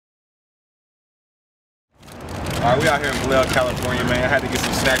Alright, we out here in Glendale, California, man. I had to get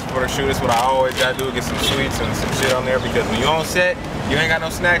some snacks before the shoot. That's what I always gotta do, get some sweets and some shit on there, because when you on set, you ain't got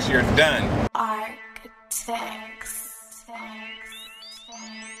no snacks, you're done. Architects.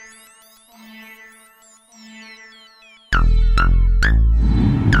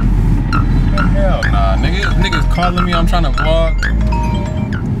 Hell nah, niggas calling me, I'm trying to vlog.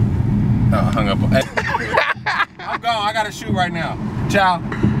 Oh, I hung up. Hey. I'm gone, I gotta shoot right now. Ciao.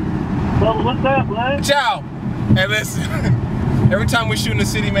 Well, what's up, bud? Ciao. Hey, listen. Every time we shoot in the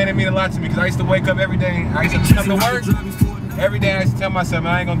city, man, it mean a lot to me, because I used to wake up every day. I used to come to work. Every day I used to tell myself,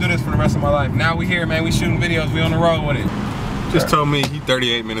 man, I ain't gonna do this for the rest of my life. Now we here, man, we shooting videos, we on the road with it. Just told me he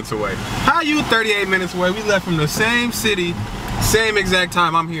 38 minutes away. How you 38 minutes away? We left from the same city, same exact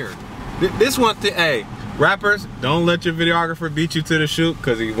time I'm here. This one thing, hey, rappers, don't let your videographer beat you to the shoot,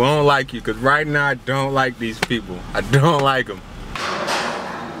 because he won't like you, because right now I don't like these people. I don't like them.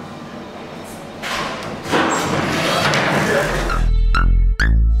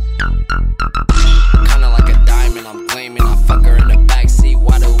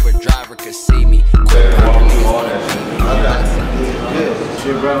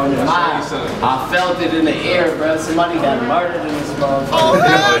 I felt it in the air, bro. Somebody got murdered in this motherfucker. Oh,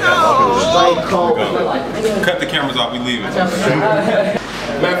 Straight cold. Cut the cameras off, we leaving.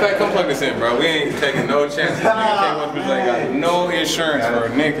 Matter of fact, come plug this in, bro. We ain't taking no chances. Nigga came up with like got no insurance for a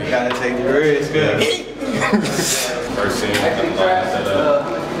nigga. Gotta take the risk. First scene,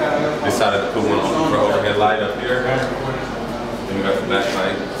 this side of the pool went on for overhead light up here. Then we got the back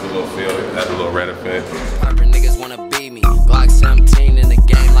light, a little field, that's a little red effect. Niggas wanna beat me. Glock 17 in the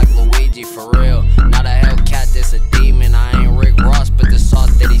game like Luigi, for real. Not a Hellcat, that's a demon. I ain't Rick Ross, but the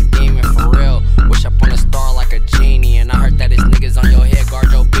sauce that he's beaming, for real. Wish up on a star like a genie, and I heard that his niggas on your head,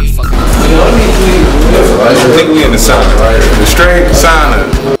 guard your beanie. I think we in the sauna, right? The straight sauna.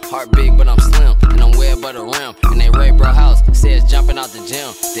 Heart big, but I'm slim, and I'm way above the rim. And they Ray Bro house says jumping out the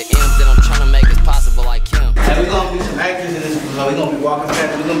gym. The M's that I'm trying to make is possible like him. And we gonna be some actors in this, so we gonna be walking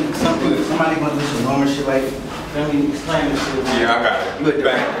fast. We gonna be somebody gonna do some normal shit like. Let me explain this shit. Yeah, I got it. Look,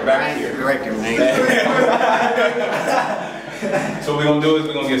 back here. Director, man. So what we're gonna do is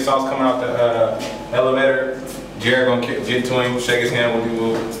we're gonna get Sauce coming out the elevator. Jared gonna get to him, shake his hand,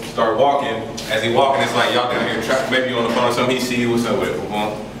 we'll start walking. As he walking, it's like y'all down here, maybe you on the phone or something, he see you, what's up with it? We're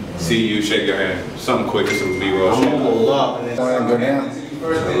gonna see you, shake your hand. Something quick, just some B-roll shit. I'm gonna pull up and then go down.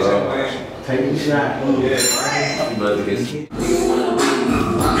 Take a shot. Here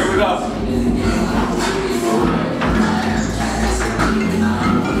we go.